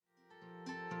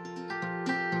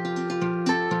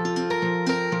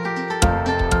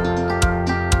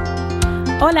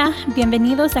Hola,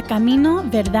 bienvenidos a Camino,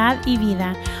 Verdad y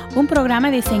Vida, un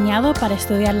programa diseñado para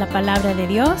estudiar la palabra de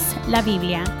Dios, la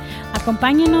Biblia.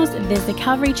 Acompáñanos desde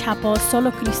Calvary Chapel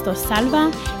Solo Cristo Salva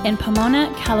en Pomona,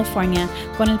 California,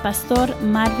 con el pastor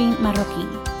Marvin Marroquín.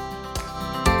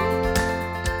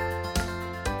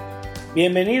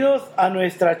 Bienvenidos a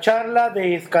nuestra charla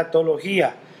de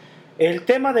escatología. El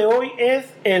tema de hoy es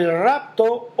el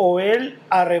rapto o el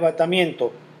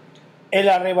arrebatamiento. El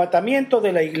arrebatamiento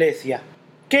de la iglesia.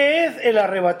 ¿Qué es el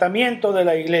arrebatamiento de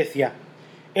la iglesia?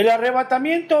 El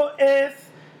arrebatamiento es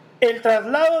el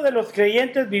traslado de los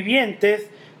creyentes vivientes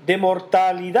de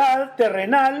mortalidad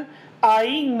terrenal a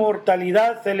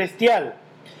inmortalidad celestial.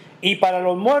 Y para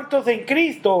los muertos en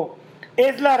Cristo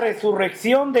es la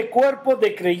resurrección de cuerpos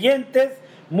de creyentes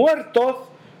muertos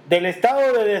del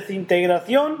estado de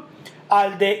desintegración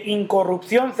al de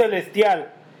incorrupción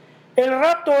celestial. El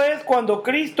rapto es cuando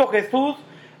Cristo Jesús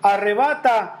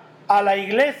arrebata a la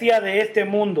iglesia de este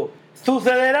mundo.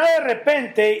 Sucederá de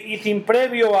repente y sin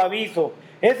previo aviso.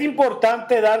 Es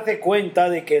importante darse cuenta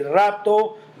de que el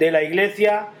rapto de la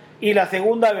iglesia y la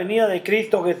segunda venida de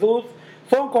Cristo Jesús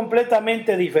son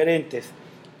completamente diferentes.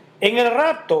 En el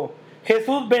rapto,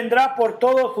 Jesús vendrá por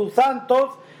todos sus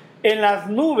santos en las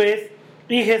nubes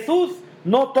y Jesús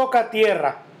no toca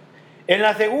tierra. En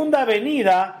la segunda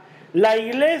venida, la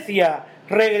iglesia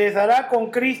regresará con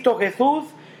Cristo Jesús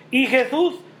y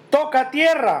Jesús toca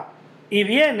tierra y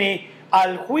viene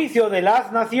al juicio de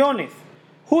las naciones.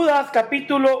 Judas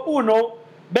capítulo 1,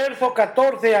 verso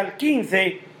 14 al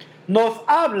 15, nos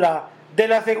habla de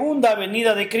la segunda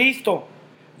venida de Cristo.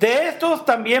 De estos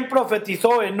también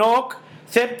profetizó Enoc,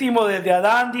 séptimo desde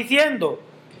Adán, diciendo: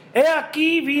 He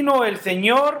aquí vino el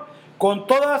Señor con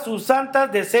todas sus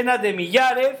santas decenas de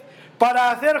millares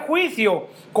para hacer juicio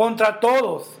contra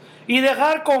todos y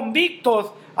dejar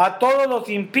convictos a todos los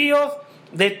impíos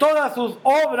de todas sus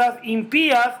obras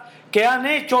impías que han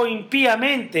hecho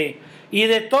impíamente y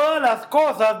de todas las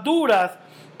cosas duras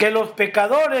que los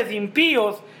pecadores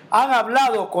impíos han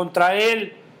hablado contra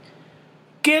él.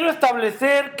 Quiero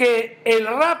establecer que el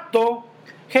rapto,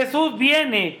 Jesús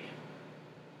viene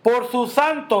por sus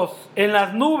santos en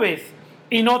las nubes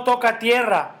y no toca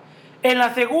tierra. En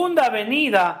la segunda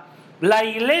venida, la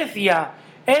iglesia,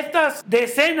 estas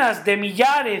decenas de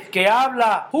millares que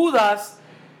habla Judas,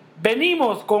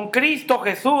 venimos con Cristo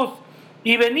Jesús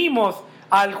y venimos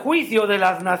al juicio de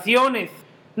las naciones.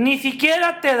 Ni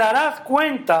siquiera te darás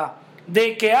cuenta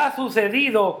de que ha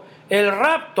sucedido el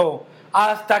rapto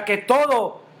hasta que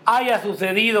todo haya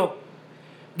sucedido.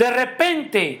 De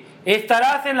repente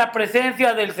estarás en la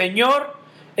presencia del Señor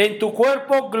en tu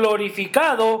cuerpo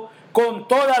glorificado con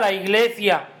toda la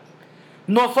iglesia.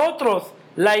 Nosotros,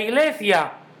 la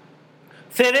iglesia,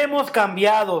 seremos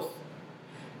cambiados.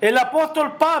 El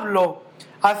apóstol Pablo,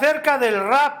 acerca del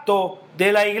rapto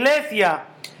de la iglesia,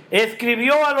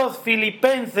 escribió a los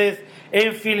filipenses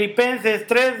en Filipenses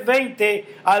 3:20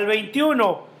 al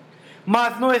 21: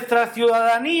 Mas nuestra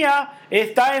ciudadanía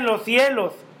está en los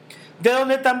cielos, de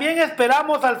donde también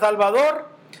esperamos al Salvador,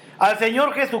 al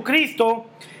Señor Jesucristo,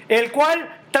 el cual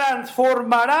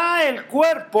transformará el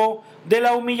cuerpo de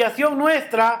la humillación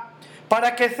nuestra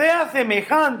para que sea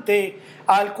semejante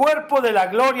al cuerpo de la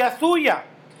gloria suya,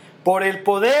 por el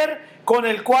poder con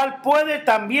el cual puede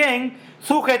también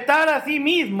sujetar a sí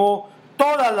mismo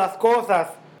todas las cosas.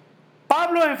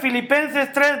 Pablo en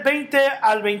Filipenses 3:20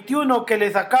 al 21 que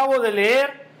les acabo de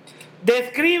leer,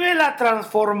 describe la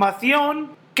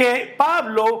transformación que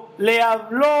Pablo le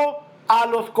habló a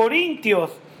los corintios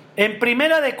en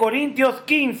 1 de Corintios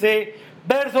 15,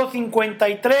 verso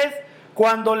 53,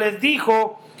 cuando les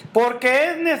dijo: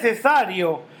 porque es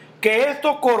necesario que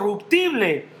esto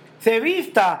corruptible se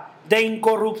vista de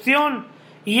incorrupción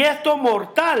y esto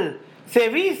mortal se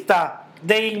vista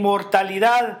de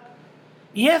inmortalidad.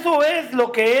 Y eso es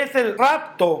lo que es el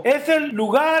rapto. Es el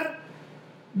lugar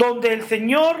donde el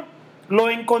Señor lo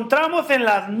encontramos en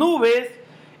las nubes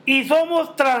y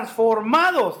somos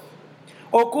transformados.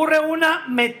 Ocurre una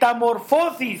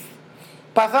metamorfosis.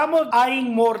 Pasamos a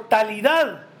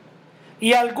inmortalidad.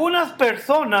 Y algunas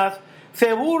personas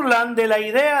se burlan de la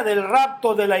idea del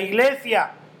rapto de la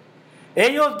iglesia.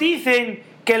 Ellos dicen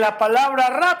que la palabra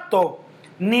rapto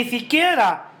ni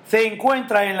siquiera se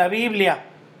encuentra en la Biblia.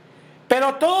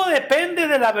 Pero todo depende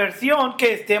de la versión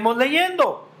que estemos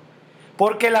leyendo.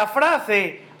 Porque la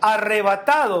frase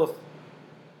arrebatados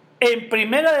en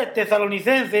 1 de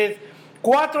Tesalonicenses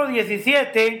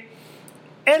 4:17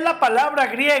 es la palabra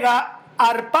griega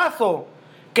arpazo,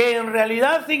 que en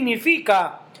realidad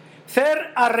significa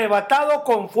ser arrebatado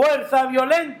con fuerza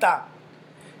violenta.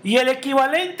 Y el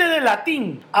equivalente del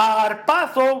latín a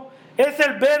arpazo es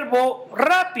el verbo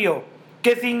rapio,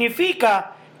 que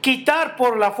significa quitar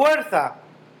por la fuerza.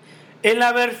 En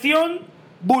la versión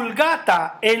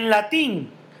Vulgata, en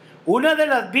latín, una de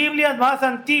las Biblias más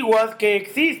antiguas que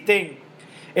existen,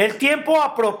 el tiempo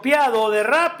apropiado de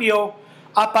rapio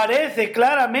aparece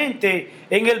claramente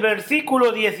en el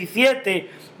versículo 17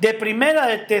 de Primera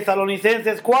de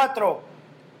Tesalonicenses 4.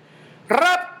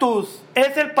 Raptus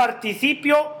es el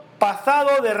participio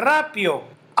pasado de rapio.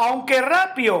 Aunque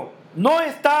rapio no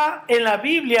está en la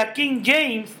Biblia King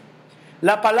James,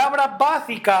 la palabra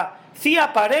básica sí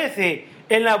aparece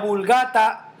en la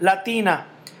Vulgata latina.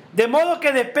 De modo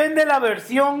que depende la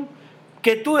versión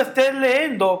que tú estés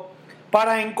leyendo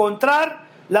para encontrar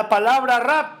la palabra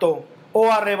rapto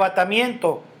o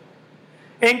arrebatamiento.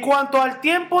 En cuanto al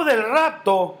tiempo del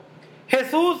rapto,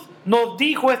 Jesús nos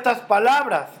dijo estas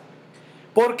palabras: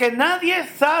 porque nadie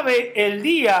sabe el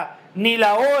día ni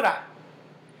la hora.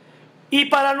 Y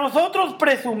para nosotros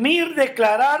presumir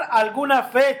declarar alguna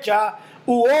fecha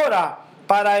u hora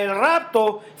para el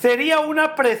rapto sería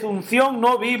una presunción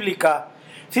no bíblica.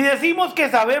 Si decimos que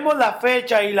sabemos la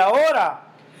fecha y la hora,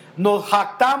 nos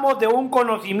jactamos de un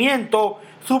conocimiento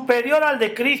superior al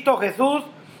de Cristo Jesús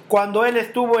cuando Él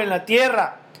estuvo en la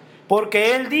tierra.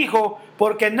 Porque Él dijo,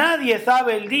 porque nadie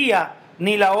sabe el día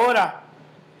ni la hora.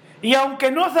 Y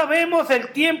aunque no sabemos el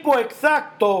tiempo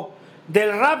exacto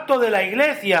del rapto de la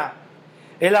iglesia,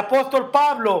 el apóstol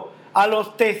Pablo a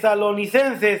los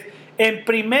tesalonicenses, en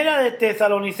Primera de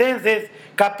Tesalonicenses,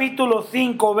 capítulo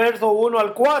 5, verso 1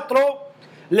 al 4,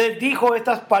 les dijo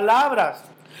estas palabras: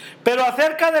 pero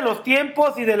acerca de los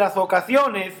tiempos y de las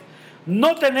ocasiones,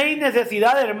 no tenéis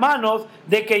necesidad, hermanos,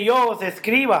 de que yo os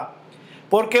escriba,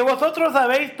 porque vosotros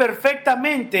sabéis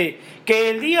perfectamente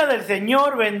que el día del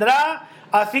Señor vendrá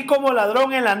así como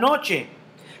ladrón en la noche,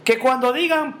 que cuando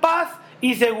digan paz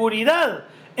y seguridad,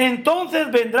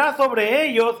 entonces vendrá sobre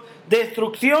ellos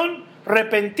destrucción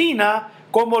repentina,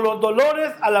 como los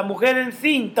dolores a la mujer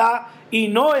encinta, y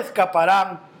no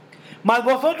escaparán. Mas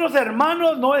vosotros,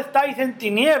 hermanos, no estáis en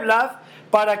tinieblas,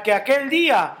 para que aquel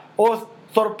día os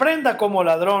sorprenda como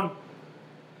ladrón.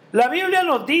 La Biblia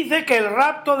nos dice que el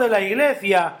rapto de la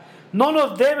iglesia no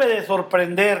nos debe de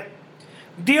sorprender.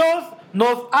 Dios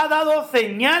nos ha dado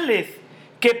señales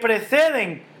que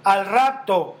preceden al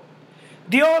rapto.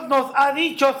 Dios nos ha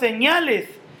dicho señales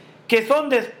que son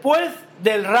después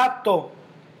del rapto.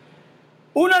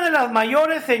 Una de las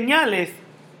mayores señales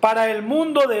para el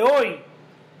mundo de hoy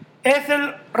es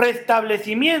el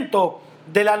restablecimiento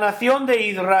de la nación de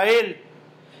Israel.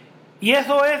 Y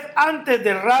eso es antes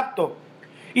del rapto.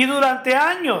 Y durante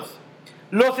años,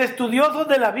 los estudiosos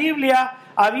de la Biblia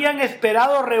habían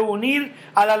esperado reunir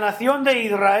a la nación de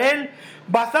Israel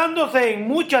basándose en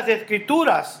muchas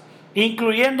escrituras,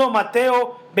 incluyendo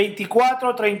Mateo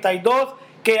 24:32,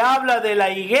 que habla de la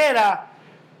higuera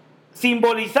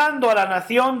simbolizando a la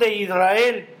nación de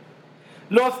Israel.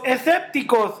 Los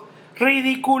escépticos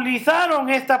ridiculizaron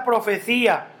esta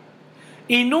profecía,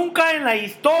 y nunca en la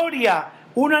historia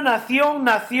una nación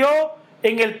nació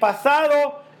en el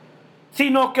pasado,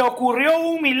 sino que ocurrió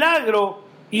un milagro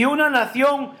y una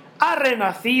nación ha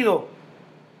renacido.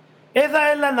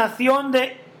 Esa es la nación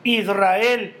de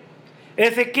Israel.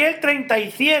 Ezequiel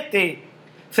 37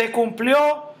 se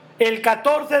cumplió el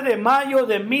 14 de mayo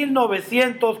de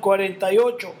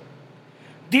 1948.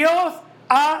 Dios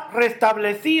ha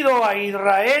restablecido a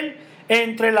Israel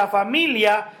entre la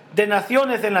familia de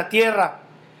naciones en la tierra.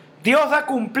 Dios ha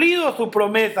cumplido su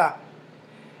promesa.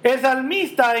 El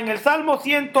salmista en el Salmo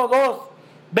 102,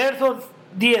 versos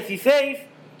 16,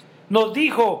 nos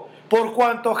dijo: por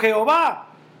cuanto Jehová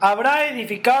habrá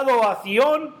edificado a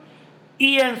Sión,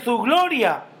 y en su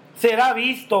gloria será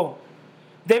visto.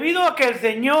 Debido a que el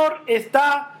Señor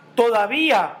está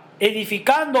todavía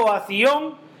edificando a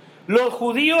Sión, los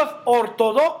judíos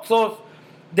ortodoxos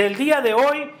del día de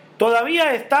hoy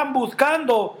todavía están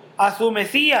buscando a su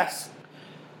Mesías.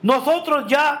 Nosotros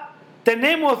ya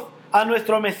tenemos a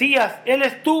nuestro Mesías, Él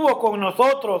estuvo con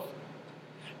nosotros,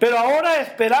 pero ahora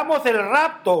esperamos el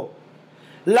rapto,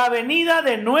 la venida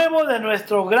de nuevo de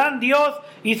nuestro gran Dios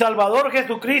y Salvador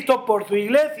Jesucristo por su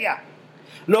iglesia,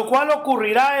 lo cual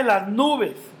ocurrirá en las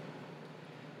nubes.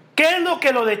 ¿Qué es lo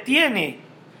que lo detiene?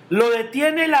 Lo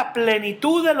detiene la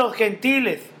plenitud de los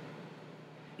gentiles,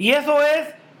 y eso es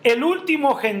el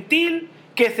último gentil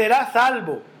que será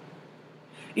salvo.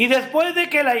 Y después de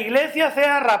que la iglesia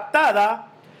sea raptada,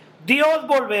 Dios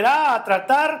volverá a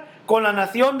tratar con la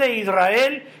nación de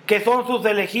Israel, que son sus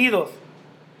elegidos.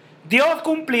 Dios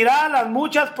cumplirá las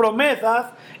muchas promesas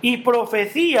y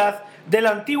profecías del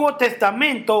Antiguo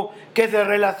Testamento que se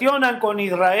relacionan con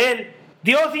Israel.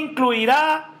 Dios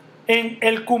incluirá en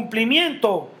el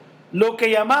cumplimiento, lo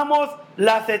que llamamos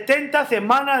las 70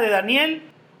 semanas de Daniel,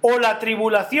 o la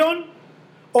tribulación,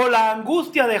 o la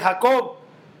angustia de Jacob.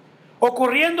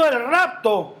 Ocurriendo el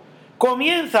rapto,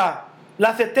 comienza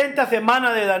las 70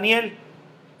 semanas de Daniel,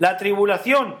 la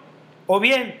tribulación, o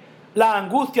bien la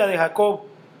angustia de Jacob.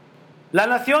 La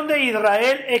nación de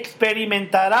Israel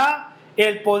experimentará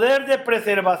el poder de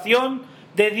preservación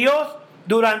de Dios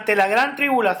durante la gran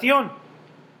tribulación,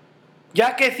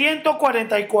 ya que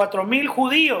 144,000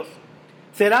 judíos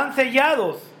serán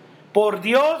sellados por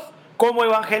Dios como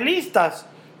evangelistas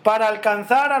para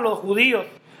alcanzar a los judíos.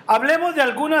 Hablemos de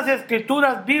algunas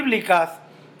escrituras bíblicas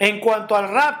en cuanto al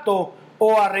rapto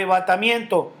o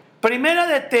arrebatamiento. Primera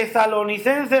de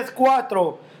Tesalonicenses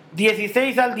 4,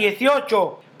 16 al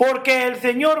 18. Porque el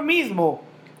Señor mismo,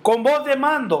 con voz de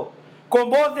mando, con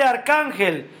voz de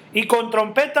arcángel y con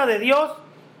trompeta de Dios,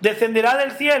 descenderá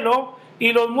del cielo,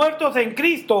 y los muertos en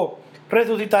Cristo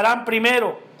resucitarán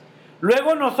primero.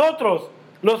 Luego nosotros,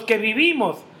 los que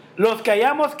vivimos, los que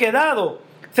hayamos quedado,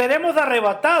 seremos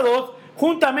arrebatados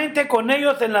juntamente con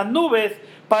ellos en las nubes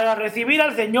para recibir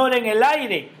al Señor en el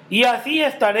aire, y así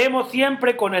estaremos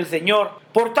siempre con el Señor.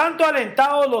 Por tanto,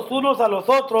 alentaos los unos a los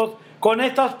otros con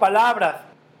estas palabras.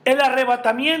 El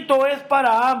arrebatamiento es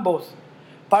para ambos,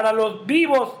 para los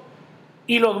vivos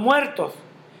y los muertos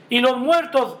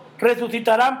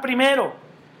resucitarán primero.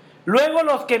 Luego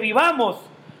los que vivamos,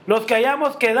 los que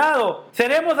hayamos quedado,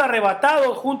 seremos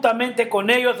arrebatados juntamente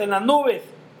con ellos en las nubes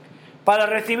para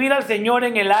recibir al Señor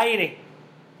en el aire.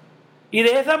 Y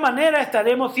de esa manera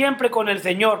estaremos siempre con el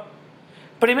Señor.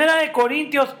 Primera de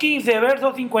Corintios 15,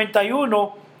 versos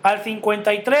 51 al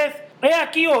 53. He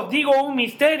aquí os digo un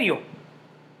misterio.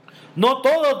 No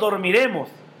todos dormiremos,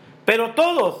 pero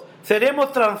todos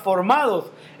seremos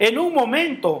transformados en un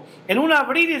momento, en un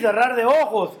abrir y cerrar de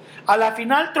ojos, a la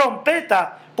final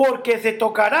trompeta, porque se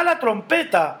tocará la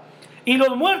trompeta, y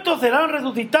los muertos serán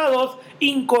resucitados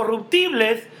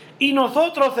incorruptibles, y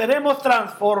nosotros seremos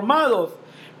transformados,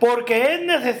 porque es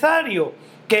necesario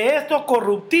que esto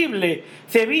corruptible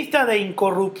se vista de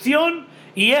incorrupción,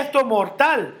 y esto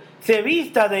mortal se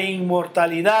vista de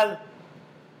inmortalidad.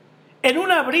 En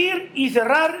un abrir y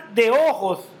cerrar de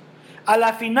ojos, a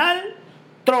la final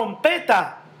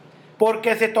trompeta,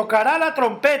 porque se tocará la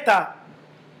trompeta,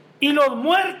 y los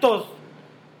muertos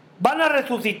van a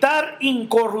resucitar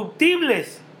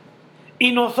incorruptibles,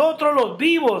 y nosotros los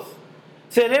vivos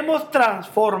seremos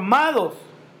transformados.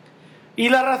 Y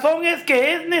la razón es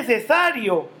que es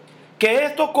necesario que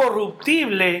esto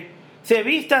corruptible se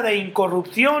vista de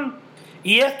incorrupción,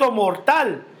 y esto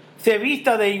mortal se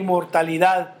vista de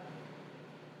inmortalidad.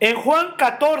 En Juan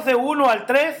 14, 1 al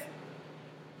 3,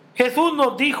 Jesús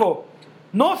nos dijo: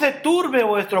 no se turbe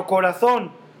vuestro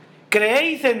corazón.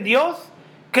 ¿Creéis en Dios?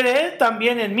 Creed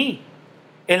también en mí.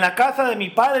 En la casa de mi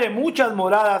Padre muchas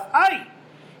moradas hay.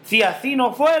 Si así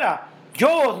no fuera,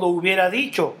 yo os lo hubiera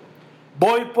dicho.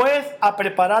 Voy pues a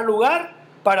preparar lugar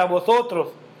para vosotros.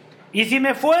 Y si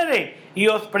me fuere y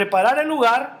os preparare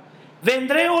lugar,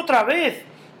 vendré otra vez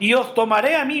y os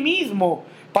tomaré a mí mismo,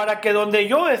 para que donde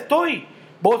yo estoy,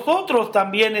 vosotros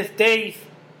también estéis.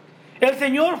 El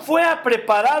Señor fue a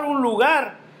preparar un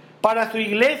lugar para su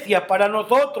iglesia, para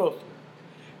nosotros.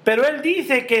 Pero Él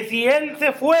dice que si Él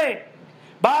se fue,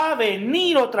 va a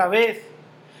venir otra vez.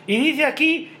 Y dice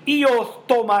aquí: y os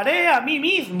tomaré a mí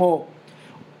mismo.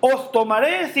 Os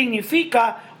tomaré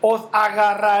significa os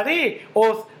agarraré,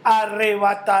 os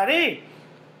arrebataré.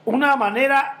 Una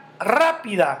manera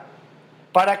rápida,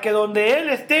 para que donde Él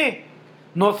esté,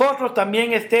 nosotros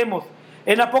también estemos.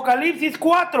 En Apocalipsis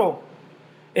 4,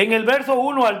 en el verso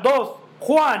 1 al 2,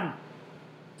 Juan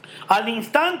al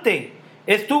instante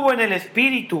estuvo en el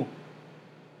Espíritu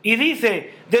y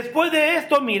dice: después de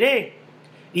esto miré,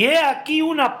 y he aquí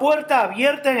una puerta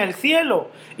abierta en el cielo,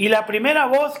 y la primera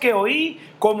voz que oí,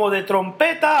 como de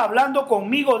trompeta hablando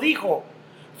conmigo, dijo: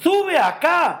 sube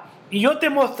acá, y yo te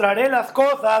mostraré las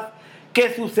cosas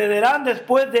que sucederán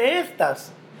después de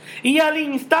estas. Y al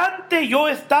instante yo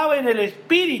estaba en el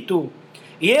Espíritu,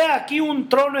 y he aquí un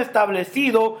trono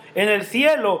establecido en el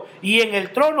cielo, y en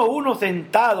el trono uno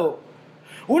sentado.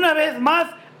 Una vez más,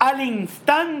 al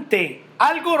instante,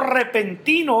 algo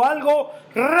repentino, algo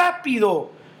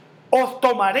rápido. Os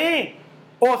tomaré,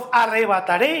 os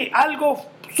arrebataré, algo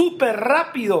súper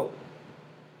rápido.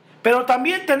 Pero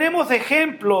también tenemos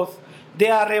ejemplos de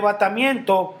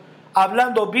arrebatamiento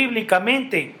hablando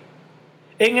bíblicamente.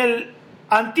 En el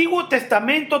Antiguo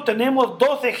Testamento tenemos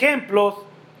 2 ejemplos,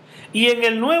 y en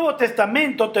el Nuevo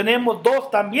Testamento tenemos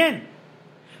 2 también,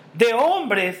 de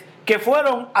hombres que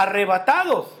fueron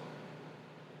arrebatados.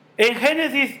 En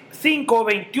Génesis 5,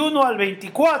 21 al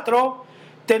 24,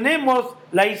 tenemos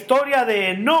la historia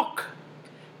de Enoc,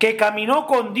 que caminó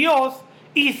con Dios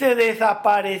y se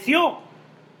desapareció.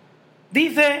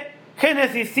 Dice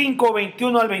Génesis 5,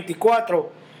 21 al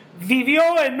 24, vivió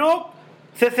Enoc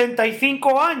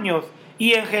 65 años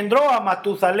y engendró a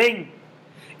Matusalén.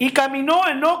 Y caminó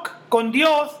Enoc con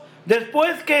Dios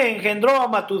después que engendró a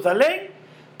Matusalén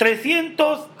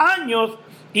 300 años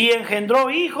y engendró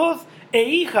hijos e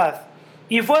hijas.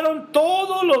 Y fueron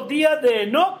todos los días de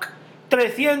Enoc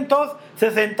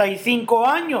 365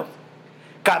 años.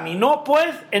 Caminó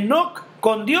pues Enoc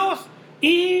con Dios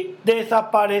y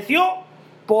desapareció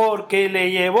porque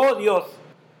le llevó Dios.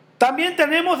 También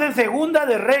tenemos en Segunda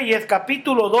de Reyes,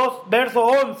 capítulo 2, verso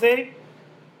 11,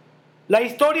 la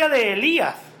historia de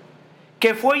Elías,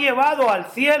 que fue llevado al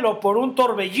cielo por un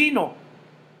torbellino.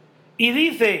 Y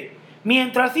dice,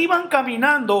 mientras iban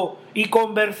caminando y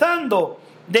conversando,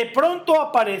 de pronto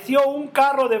apareció un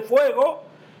carro de fuego,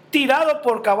 tirado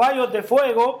por caballos de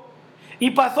fuego,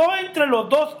 y pasó entre los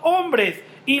dos hombres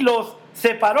y los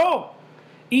separó.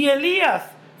 Y Elías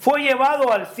fue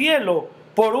llevado al cielo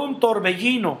por un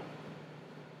torbellino.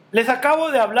 Les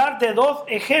acabo de hablar de dos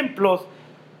ejemplos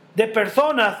de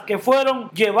personas que fueron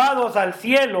llevados al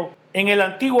cielo en el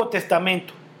Antiguo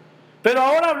Testamento. Pero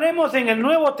ahora hablemos en el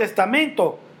Nuevo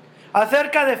Testamento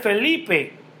acerca de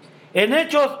Felipe. En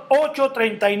Hechos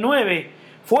 8:39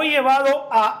 fue llevado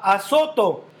a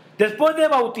Azoto después de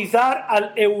bautizar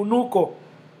al eunuco.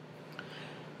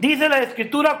 Dice la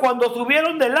Escritura, cuando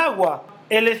subieron del agua,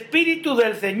 el Espíritu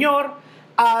del Señor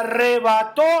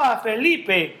arrebató a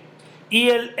Felipe y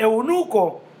el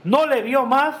eunuco no le vio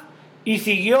más y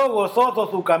siguió gozoso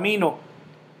su camino.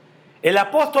 El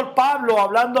apóstol Pablo,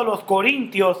 hablando a los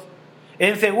corintios,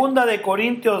 en 2 de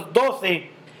Corintios 12,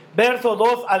 verso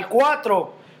 2 al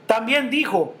 4, también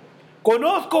dijo,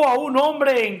 conozco a un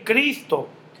hombre en Cristo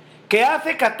que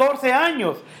hace 14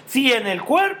 años, si en el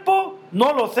cuerpo,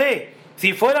 no lo sé,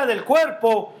 si fuera del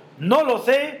cuerpo, no lo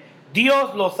sé,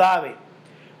 Dios lo sabe.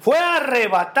 Fue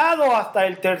arrebatado hasta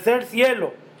el tercer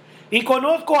cielo. Y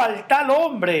conozco al tal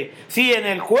hombre, si en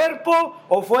el cuerpo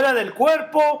o fuera del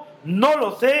cuerpo, no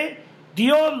lo sé,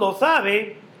 Dios lo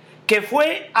sabe, que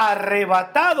fue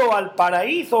arrebatado al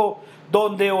paraíso,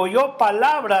 donde oyó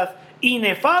palabras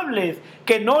inefables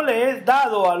que no le es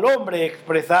dado al hombre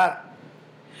expresar.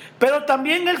 Pero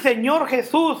también el Señor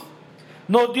Jesús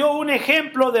nos dio un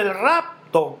ejemplo del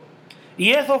rapto,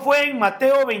 y eso fue en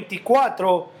Mateo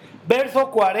 24,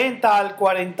 verso 40 al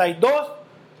 42,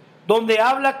 donde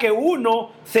habla que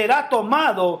uno será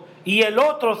tomado y el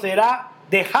otro será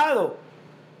dejado.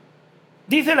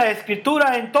 Dice la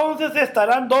Escritura, entonces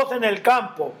estarán dos en el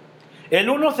campo, el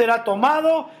uno será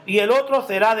tomado y el otro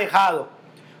será dejado.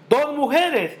 Dos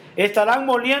mujeres estarán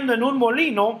moliendo en un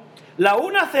molino, la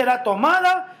una será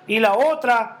tomada y la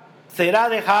otra será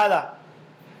dejada.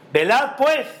 Velad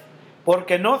pues,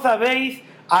 porque no sabéis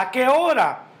a qué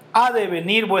hora ha de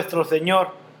venir vuestro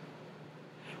Señor.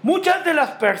 Muchas de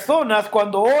las personas,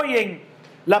 cuando oyen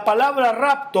la palabra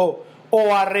rapto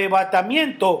o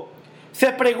arrebatamiento,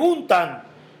 se preguntan,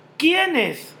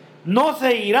 ¿quiénes no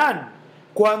se irán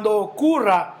cuando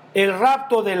ocurra el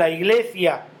rapto de la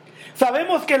iglesia?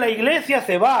 Sabemos que la iglesia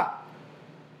se va,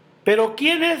 pero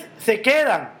 ¿quiénes se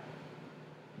quedan?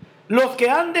 Los que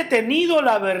han detenido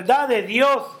la verdad de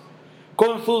Dios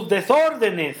con sus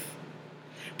desórdenes,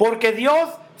 porque Dios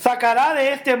sacará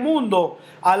de este mundo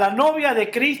a la novia de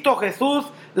Cristo Jesús,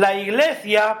 la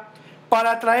iglesia,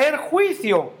 para traer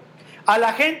juicio a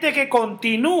la gente que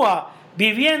continúa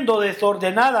viviendo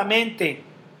desordenadamente.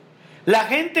 La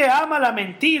gente ama la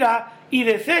mentira y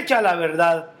desecha la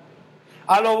verdad.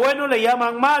 A lo bueno le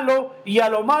llaman malo y a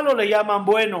lo malo le llaman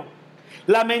bueno.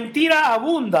 La mentira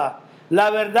abunda, la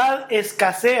verdad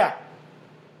escasea.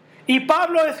 Y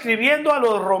Pablo, escribiendo a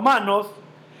los romanos,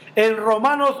 en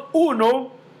Romanos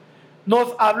 1,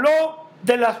 nos habló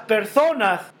de las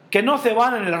personas que no se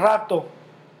van en el rapto.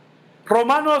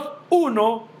 Romanos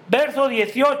 1, verso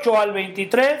 18 al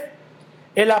 23,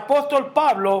 el apóstol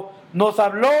Pablo nos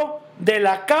habló de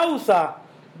la causa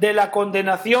de la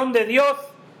condenación de Dios,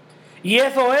 y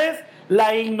eso es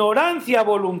la ignorancia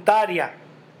voluntaria.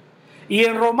 Y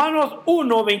en Romanos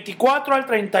 1, 24 al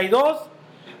 32,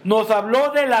 nos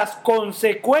habló de las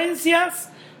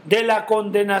consecuencias de la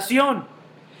condenación,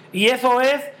 y eso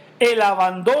es el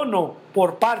abandono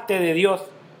por parte de Dios.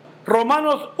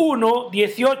 Romanos 1,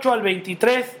 18 al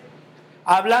 23,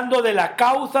 hablando de la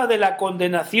causa de la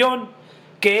condenación,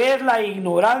 que es la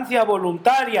ignorancia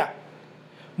voluntaria.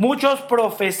 Muchos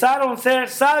profesaron ser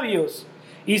sabios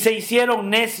y se hicieron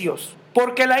necios,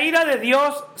 porque la ira de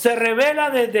Dios se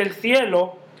revela desde el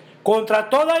cielo contra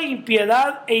toda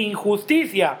impiedad e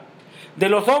injusticia, de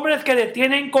los hombres que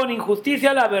detienen con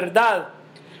injusticia la verdad,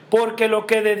 porque lo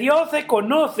que de Dios se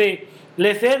conoce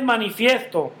les es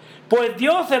manifiesto, pues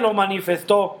Dios se lo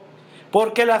manifestó,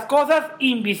 porque las cosas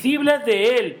invisibles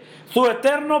de Él, su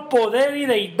eterno poder y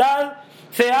deidad,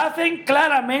 se hacen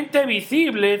claramente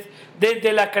visibles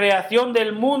desde la creación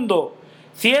del mundo,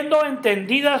 siendo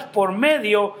entendidas por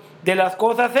medio de las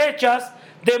cosas hechas,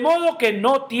 de modo que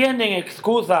no tienen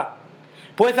excusa.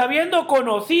 Pues habiendo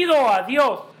conocido a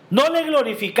Dios, no le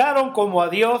glorificaron como a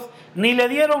Dios, ni le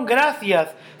dieron gracias,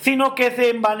 sino que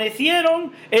se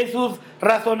envanecieron en sus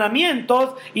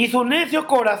razonamientos y su necio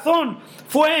corazón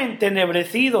fue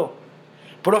entenebrecido.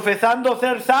 Profesando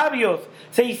ser sabios,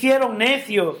 se hicieron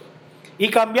necios y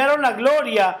cambiaron la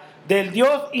gloria del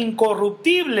Dios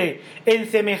incorruptible en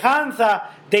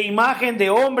semejanza de imagen de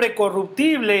hombre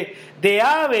corruptible, de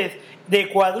aves, de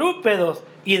cuadrúpedos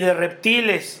y de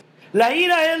reptiles. La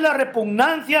ira es la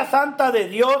repugnancia santa de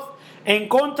Dios en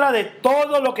contra de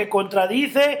todo lo que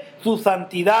contradice su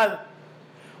santidad.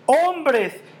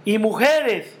 Hombres y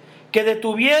mujeres que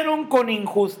detuvieron con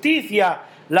injusticia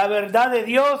la verdad de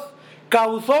Dios,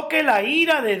 causó que la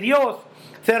ira de Dios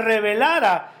se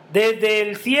revelara desde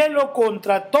el cielo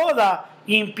contra toda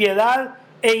impiedad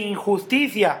e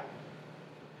injusticia.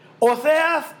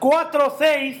 Oseas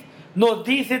 4:6 nos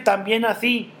dice también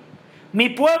así: mi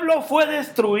pueblo fue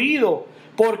destruido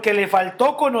porque le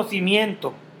faltó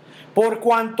conocimiento. Por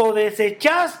cuanto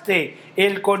desechaste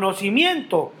el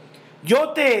conocimiento, yo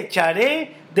te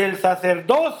echaré del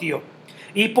sacerdocio.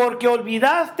 Y porque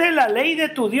olvidaste la ley de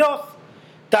tu Dios,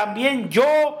 también yo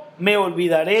me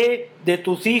olvidaré de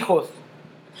tus hijos.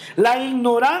 La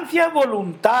ignorancia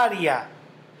voluntaria,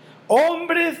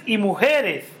 hombres y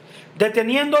mujeres,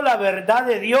 deteniendo la verdad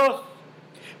de Dios,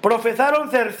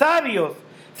 profesaron ser sabios,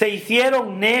 se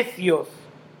hicieron necios.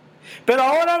 Pero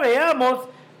ahora veamos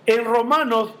en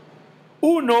Romanos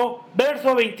 1,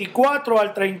 verso 24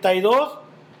 al 32,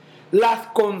 las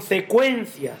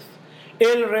consecuencias,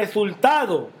 el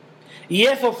resultado. Y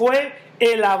eso fue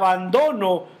el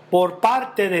abandono por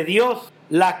parte de Dios,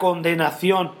 la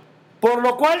condenación. Por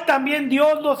lo cual también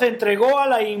Dios los entregó a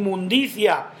la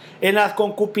inmundicia en las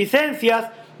concupiscencias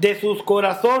de sus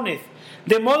corazones,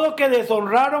 de modo que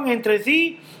deshonraron entre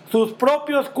sí sus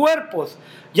propios cuerpos,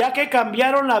 ya que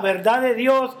cambiaron la verdad de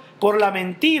Dios por la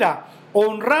mentira,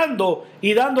 honrando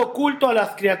y dando culto a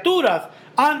las criaturas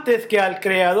antes que al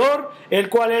Creador, el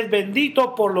cual es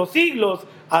bendito por los siglos.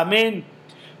 Amén.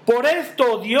 Por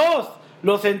esto Dios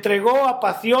los entregó a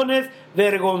pasiones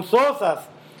vergonzosas,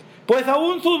 pues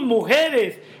aún sus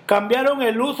mujeres cambiaron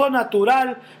el uso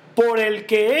natural por el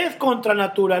que es contra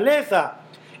naturaleza,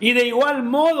 y de igual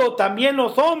modo también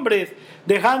los hombres,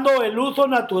 dejando el uso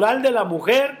natural de la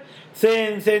mujer,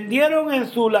 se encendieron en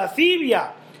su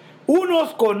lascivia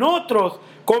unos con otros,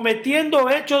 cometiendo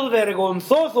hechos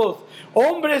vergonzosos,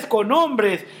 hombres con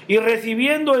hombres, y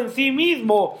recibiendo en sí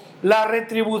mismo la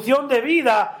retribución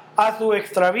debida a su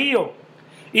extravío.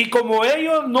 Y como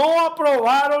ellos no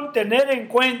aprobaron tener en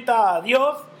cuenta a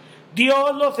Dios,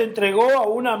 Dios los entregó a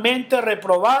una mente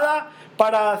reprobada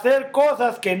para hacer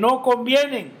cosas que no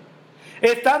convienen,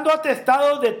 estando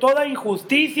atestados de toda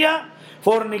injusticia,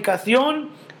 fornicación,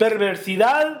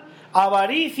 perversidad,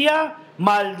 avaricia,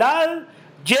 maldad,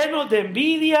 llenos de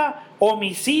envidia,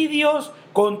 homicidios,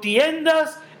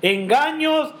 contiendas,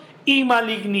 engaños y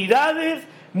malignidades,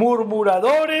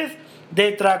 murmuradores,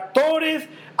 detractores,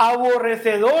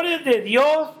 aborrecedores de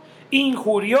Dios,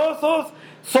 injuriosos,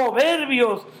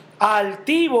 soberbios,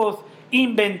 altivos,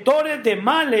 inventores de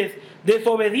males,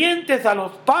 desobedientes a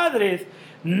los padres,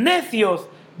 necios,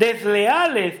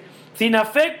 desleales, sin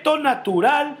afecto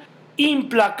natural,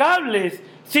 implacables,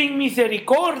 sin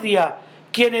misericordia,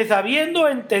 quienes habiendo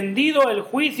entendido el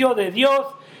juicio de Dios,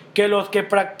 que los que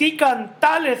practican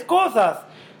tales cosas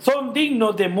son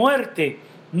dignos de muerte,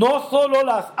 no solo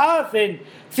las hacen,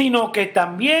 sino que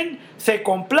también se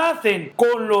complacen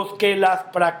con los que las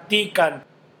practican.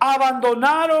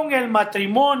 Abandonaron el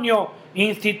matrimonio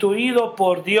instituido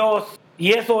por Dios,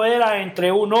 y eso era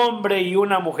entre un hombre y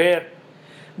una mujer.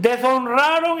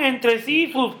 Deshonraron entre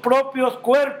sí sus propios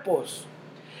cuerpos.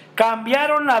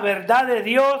 Cambiaron la verdad de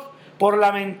Dios por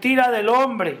la mentira del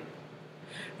hombre.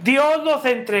 Dios los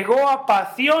entregó a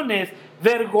pasiones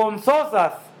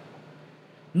vergonzosas.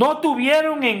 No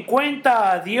tuvieron en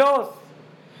cuenta a Dios,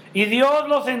 y Dios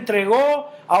los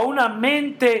entregó a una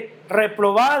mente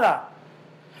reprobada.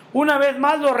 Una vez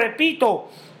más lo repito,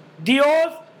 Dios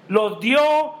los dio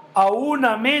a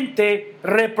una mente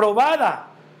reprobada.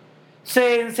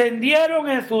 Se encendieron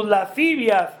en sus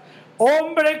lascivias,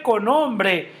 hombre con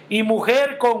hombre y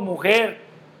mujer con mujer.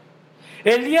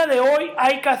 El día de hoy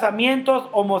hay casamientos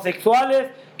homosexuales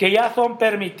que ya son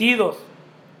permitidos,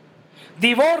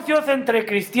 divorcios entre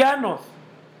cristianos,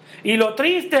 y lo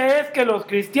triste es que los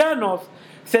cristianos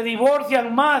se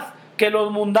divorcian más que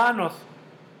los mundanos.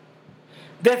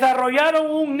 Desarrollaron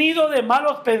un nido de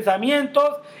malos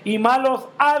pensamientos y malos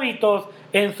hábitos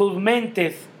en sus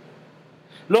mentes.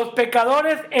 Los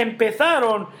pecadores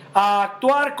empezaron a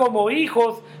actuar como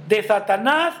hijos de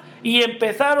Satanás y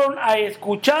empezaron a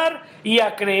escuchar y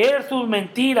a creer sus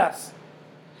mentiras.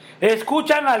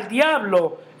 Escuchan al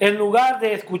diablo en lugar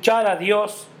de escuchar a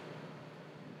Dios.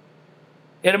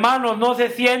 Hermanos, no se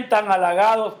sientan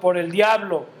halagados por el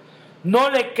diablo. No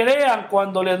le crean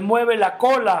cuando les mueve la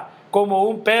cola como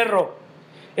un perro.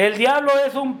 El diablo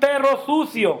es un perro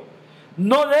sucio.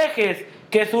 No dejes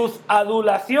que sus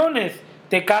adulaciones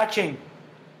te cachen.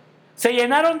 Se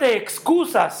llenaron de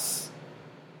excusas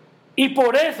y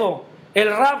por eso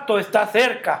el rapto está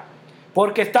cerca,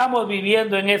 porque estamos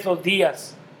viviendo en esos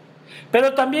días.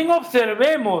 Pero también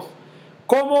observemos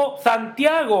cómo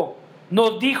Santiago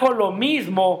nos dijo lo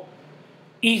mismo,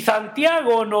 y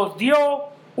Santiago nos dio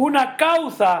una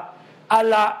causa a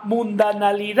la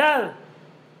mundanalidad.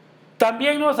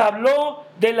 También nos habló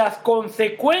de las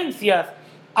consecuencias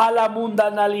a la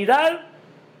mundanalidad,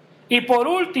 y por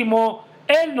último,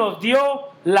 Él nos dio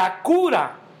la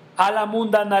cura a la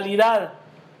mundanalidad.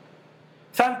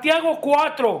 Santiago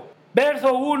 4,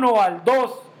 verso 1 al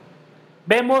 2,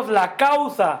 vemos la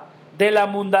causa de la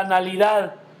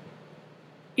mundanalidad.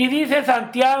 Y dice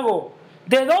Santiago: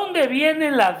 ¿de dónde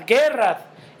vienen las guerras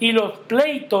y los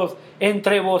pleitos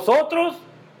entre vosotros?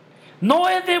 ¿No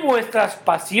es de vuestras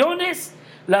pasiones,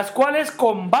 las cuales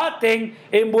combaten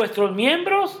en vuestros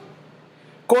miembros?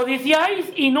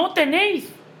 Codiciáis y no tenéis,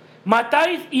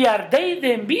 matáis y ardéis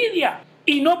de envidia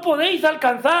y no podéis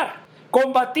alcanzar.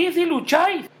 Combatís y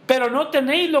lucháis, pero no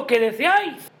tenéis lo que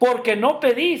deseáis, porque no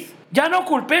pedís. Ya no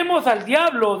culpemos al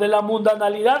diablo de la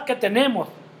mundanalidad que tenemos.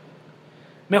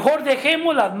 Mejor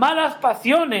dejemos las malas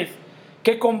pasiones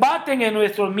que combaten en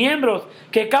nuestros miembros,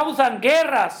 que causan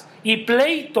guerras y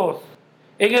pleitos.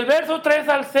 En el verso 3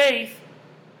 al 6,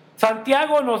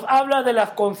 Santiago nos habla de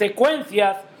las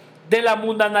consecuencias de la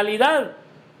mundanalidad.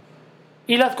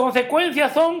 Y las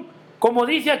consecuencias son, como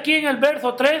dice aquí en el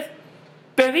verso 3,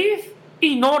 pedís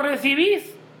y no recibís,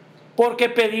 porque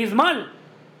pedís mal,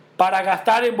 para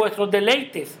gastar en vuestros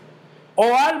deleites.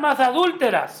 Oh almas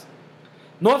adúlteras,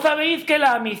 ¿no sabéis que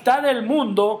la amistad del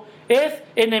mundo es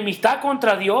enemistad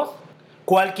contra Dios?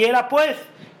 Cualquiera pues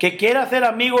que quiera ser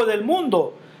amigo del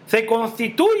mundo se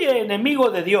constituye enemigo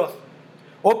de Dios.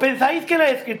 ¿O pensáis que la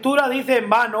Escritura dice en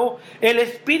vano: el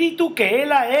Espíritu que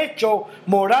Él ha hecho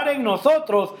morar en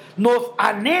nosotros nos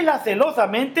anhela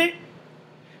celosamente?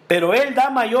 Pero Él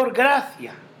da mayor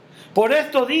gracia. Por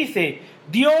esto dice: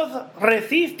 Dios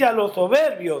resiste a los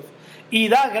soberbios y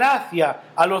da gracia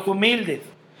a los humildes.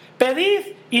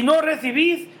 Pedís y no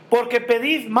recibís, porque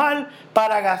pedís mal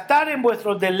para gastar en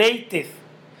vuestros deleites.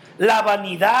 La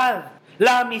vanidad,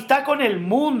 la amistad con el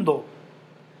mundo,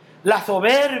 la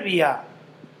soberbia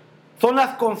son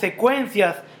las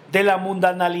consecuencias de la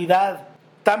mundanalidad.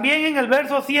 También en el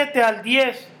verso 7 al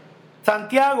 10,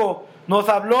 Santiago nos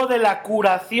habló de la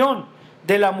curación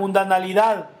de la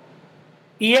mundanalidad.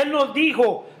 Y él nos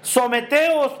dijo: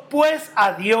 someteos pues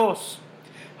a Dios,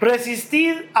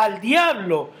 resistid al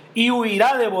diablo y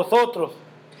huirá de vosotros.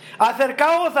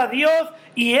 Acercaos a Dios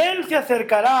y Él se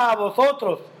acercará a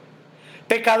vosotros.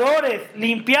 Pecadores,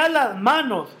 limpiad las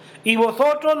manos, y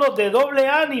vosotros los de doble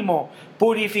ánimo,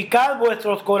 purificad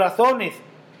vuestros corazones.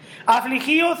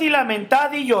 Afligíos y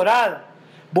lamentad y llorad.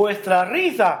 Vuestra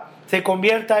risa se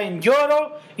convierta en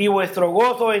lloro y vuestro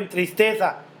gozo en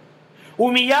tristeza.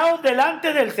 Humillaos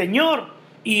delante del Señor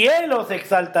y Él os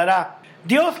exaltará.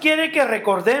 Dios quiere que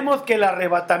recordemos que el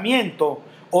arrebatamiento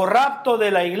o rapto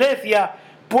de la iglesia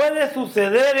puede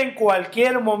suceder en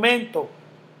cualquier momento.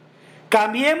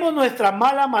 Cambiemos nuestra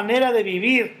mala manera de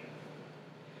vivir.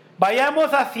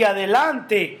 Vayamos hacia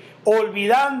adelante,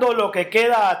 olvidando lo que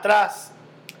queda atrás.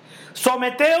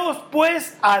 Someteos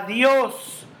pues a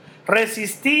Dios,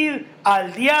 resistid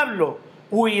al diablo,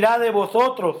 huirá de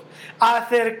vosotros.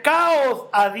 Acercaos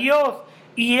a Dios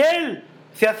y Él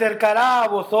se acercará a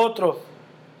vosotros.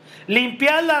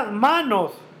 Limpiad las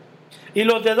manos, y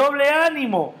los de doble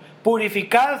ánimo,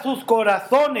 purificad sus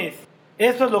corazones.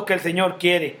 Eso es lo que el Señor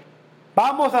quiere.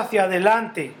 Vamos hacia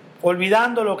adelante,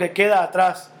 olvidando lo que queda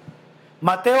atrás.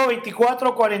 Mateo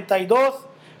 24:42,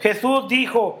 Jesús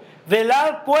dijo: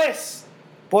 velad pues,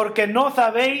 porque no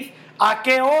sabéis a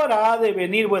qué hora ha de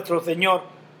venir vuestro Señor.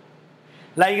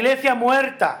 La iglesia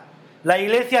muerta, la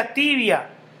iglesia tibia,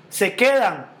 se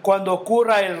quedan cuando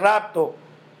ocurra el rapto,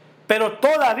 pero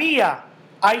todavía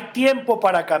hay tiempo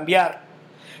para cambiar.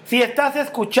 Si estás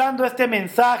escuchando este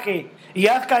mensaje y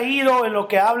has caído en lo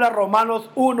que habla Romanos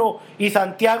 1 y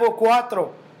Santiago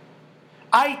 4,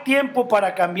 hay tiempo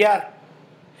para cambiar.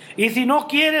 Y si no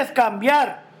quieres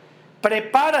cambiar,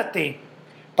 prepárate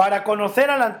para conocer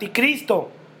al anticristo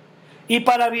y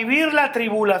para vivir la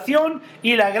tribulación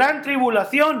y la gran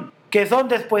tribulación que son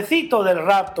despuesito del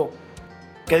rapto.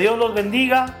 Que Dios los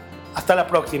bendiga. Hasta la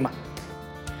próxima.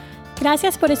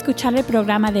 Gracias por escuchar el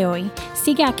programa de hoy.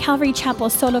 Sigue a Calvary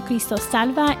Chapel Solo Cristo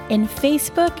Salva en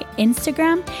Facebook,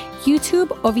 Instagram,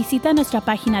 YouTube o visita nuestra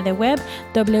página de web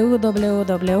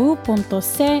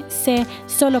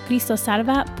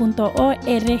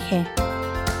www.ccSoloCristoSalva.org.